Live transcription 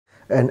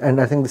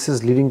and I think this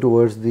is leading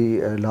towards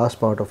the last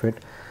part of it.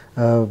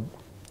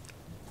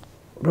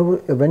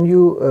 Prabhu, when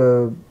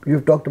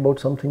you've talked about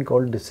something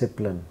called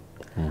discipline.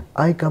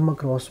 I come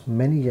across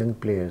many young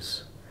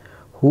players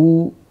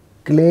who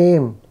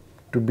claim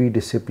to be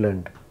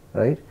disciplined,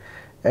 right?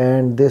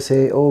 And they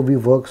say, oh, we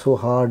work so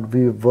hard,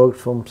 we worked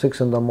from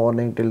 6 in the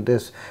morning till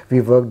this,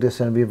 we worked this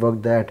and we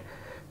worked that.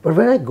 But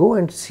when I go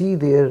and see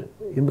their,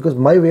 because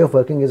my way of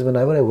working is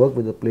whenever I work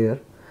with a player,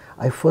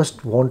 I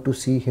first want to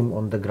see him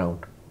on the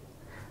ground,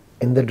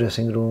 in the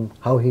dressing room,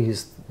 how he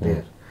is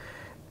there.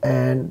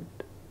 And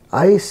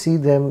I see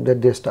them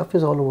that their stuff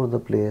is all over the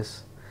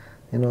place.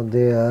 You know,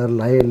 they are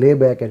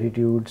layback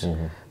attitudes.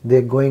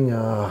 They're going,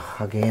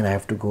 again, I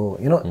have to go.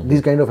 You know,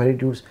 these kind of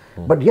attitudes.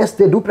 But yes,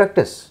 they do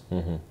practice.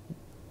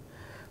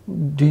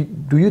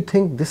 Do you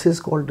think this is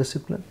called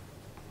discipline?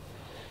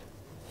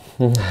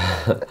 I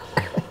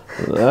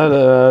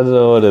don't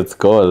know what it's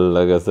called.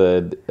 Like I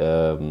said,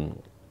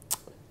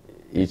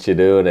 each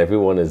day and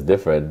everyone is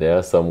different. There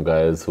are some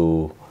guys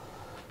who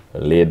are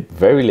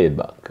very laid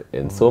back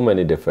in so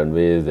many different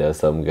ways. There are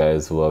some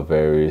guys who are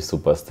very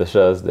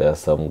superstitious. There are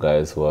some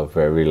guys who are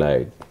very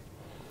like,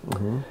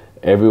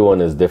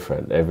 everyone is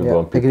different.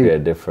 Everyone prepare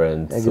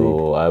different. Agreed.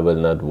 So I will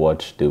not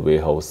watch the way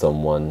how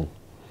someone,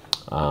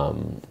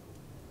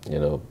 you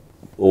know,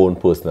 own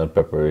personal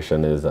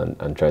preparation is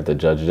and try to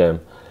judge them.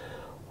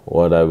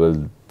 What I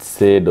will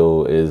say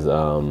though is,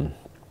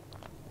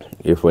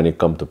 if when it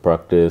comes to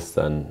practice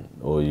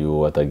or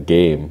you at a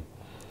game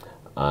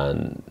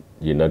and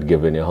you're not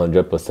giving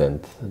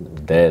 100%,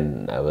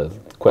 then I will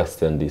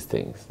question these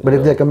things. But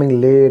if they're coming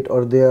late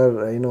or they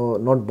are, you know,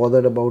 not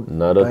bothered about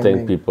I don't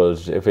think people,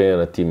 if you're in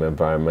a team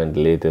environment,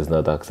 late is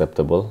not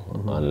acceptable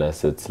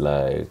unless it's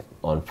like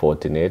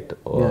unfortunate.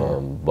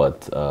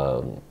 But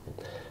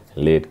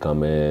late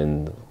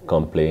coming,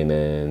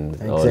 complaining,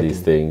 all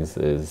these things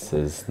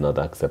is not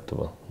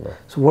acceptable. No.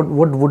 So what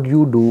would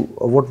you do,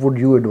 or what would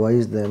you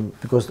advise them?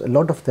 Because a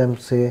lot of them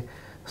say,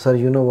 sir,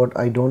 you know what,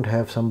 I don't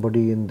have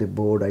somebody in the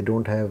board, I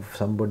don't have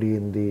somebody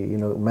in the, you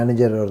know,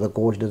 manager or the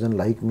coach doesn't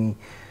like me,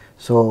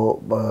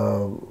 so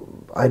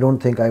I don't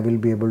think I will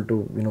be able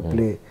to, you know,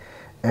 play.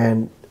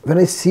 And when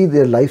I see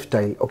their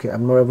lifestyle, okay,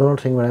 I'm not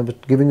saying, when I was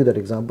giving you that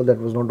example, that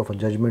was not of a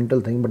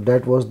judgmental thing, but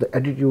that was the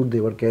attitude they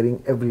were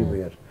carrying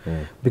everywhere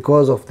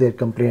because of their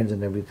complaints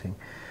and everything.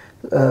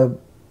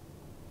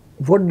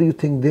 What do you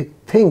think? They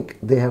think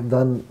they have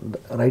done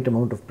the right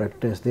amount of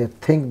practice, they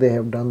think they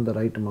have done the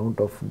right amount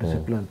of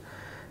discipline.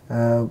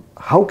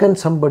 How can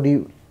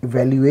somebody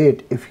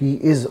evaluate if he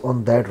is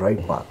on that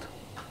right path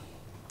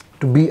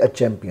to be a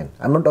champion?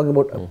 I'm not talking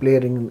about a player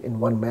in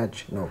one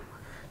match, no.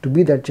 To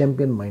be that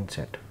champion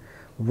mindset.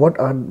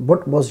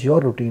 What was your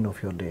routine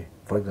of your day,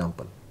 for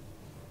example?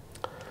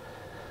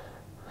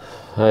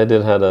 I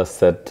didn't have a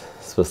set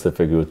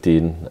specific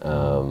routine.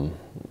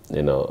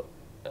 You know,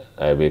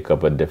 I wake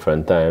up at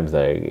different times.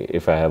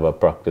 If I have a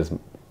practice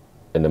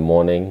in the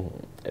morning,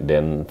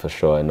 then for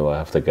sure I know I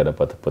have to get up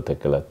at a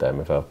particular time.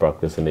 If I have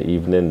practice in the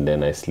evening,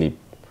 then I sleep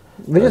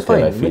until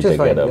I feel to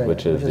get up,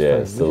 which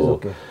is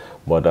okay.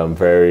 But I'm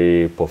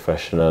very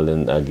professional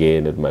in,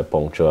 again, with my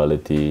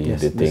punctuality,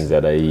 the things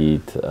that I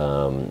eat,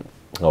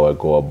 how I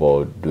go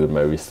about doing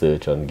my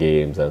research on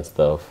games and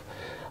stuff,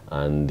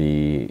 and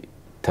the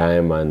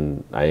time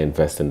I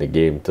invest in the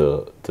game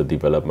to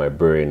develop my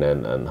brain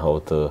and how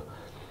to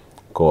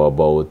go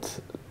about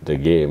the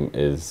game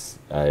is,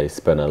 I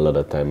spend a lot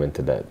of time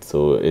into that.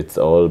 So it's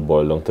all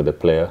boiled down to the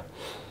player.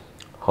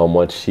 How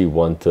much he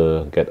want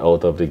to get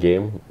out of the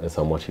game is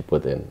how much he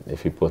put in.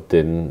 If he put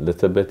in a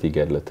little bit, he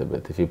get a little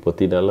bit. If he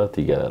put in a lot,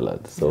 he get a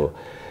lot. So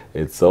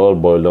it's all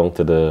boiled down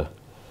to the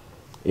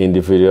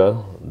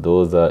individual.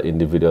 Those are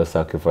individual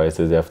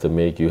sacrifices you have to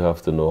make. You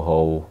have to know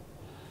how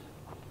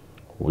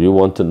you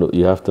want to know.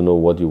 You have to know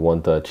what you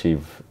want to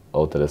achieve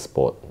out of the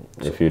sport.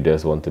 If you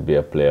just want to be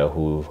a player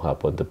who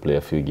happen to play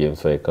a few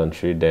games for your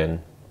country,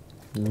 then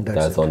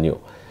that's on you.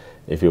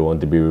 If you want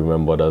to be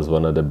remembered as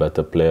one of the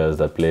better players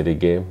that play the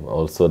game,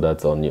 also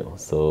that's on you.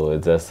 So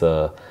it's just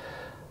a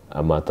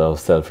matter of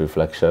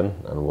self-reflection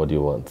and what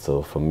you want.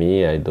 So for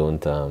me, I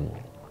don't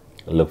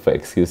look for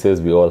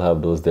excuses. We all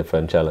have those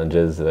different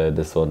challenges.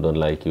 This one don't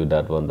like you,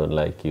 that one don't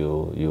like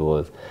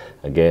you.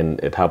 Again,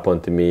 it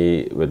happened to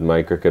me with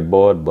my cricket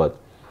board, but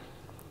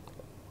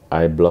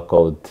I block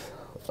out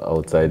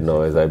outside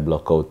noise. I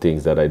block out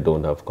things that I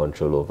don't have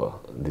control over.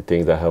 The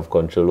things I have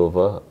control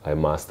over, I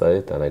master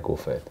it and I go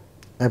for it.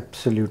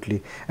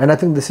 Absolutely. And I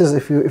think this is,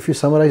 if you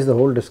summarize the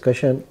whole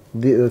discussion,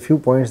 the few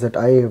points that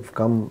I have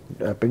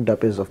picked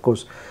up is, of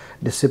course,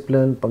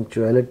 discipline,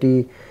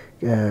 punctuality,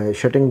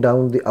 shutting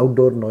down the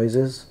outdoor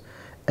noises.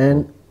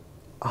 And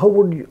how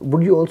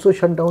would you also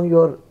shut down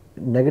your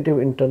negative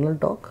internal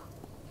talk?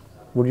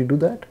 Would you do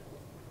that?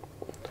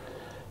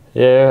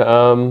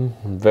 Yeah,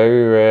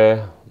 very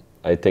rare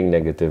I think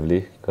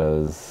negatively,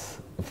 because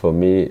for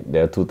me,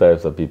 there are two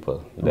types of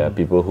people. There are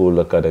people who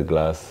look at the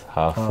glass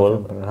half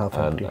full and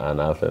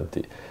half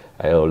empty.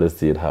 I always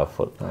see it half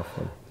full.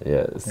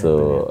 Yeah.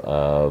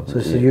 So,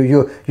 so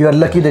you are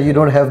lucky that you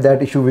don't have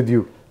that issue with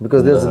you.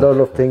 because there's a lot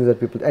of things that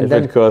people. And if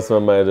then it crossed my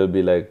mind, it'll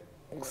be like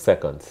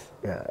seconds.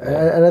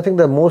 yeah, and I think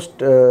the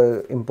most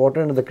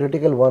important, the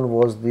critical one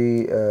was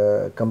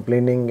the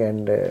complaining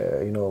and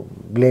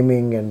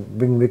blaming and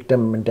being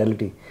victim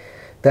mentality.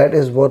 That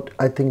is what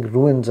I think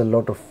ruins a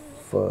lot of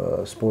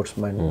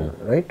sportsmen,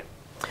 right?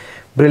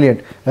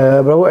 Brilliant,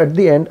 Bravo. At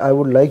the end, I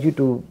would like you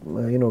to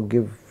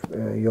give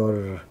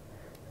your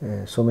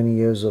so many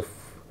years of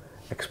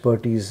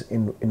expertise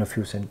in a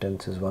few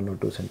sentences, 1 or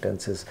 2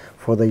 sentences,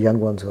 for the young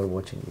ones who are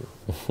watching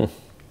you.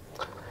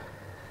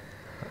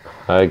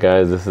 Hi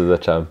guys, this is the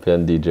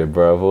champion DJ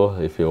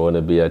Bravo. If you want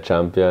to be a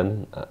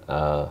champion,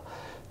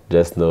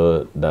 just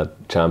know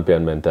that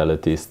champion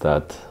mentality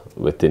starts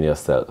within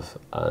yourself,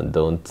 and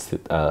don't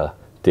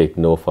take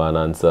no for an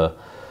answer.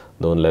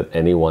 Don't let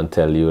anyone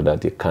tell you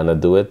that you cannot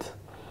do it,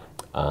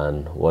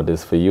 and what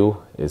is for you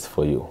is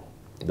for you.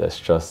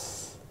 Just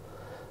trust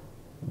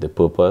the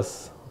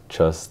purpose,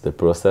 trust the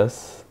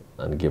process,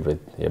 and give it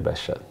your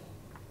best shot.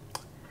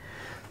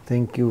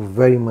 Thank you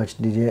very much,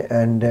 DJ.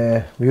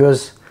 And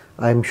viewers,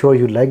 I'm sure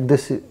you like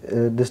this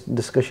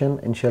discussion.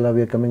 Inshallah,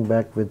 we are coming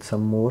back with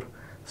some more.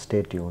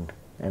 Stay tuned.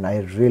 And I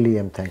really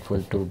am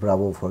thankful to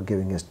Bravo for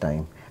giving his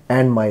time,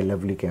 and my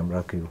lovely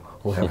camera crew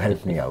who have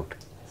helped me out.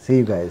 See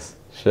you guys.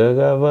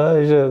 Sugar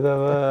boy,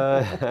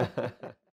 sugar boy.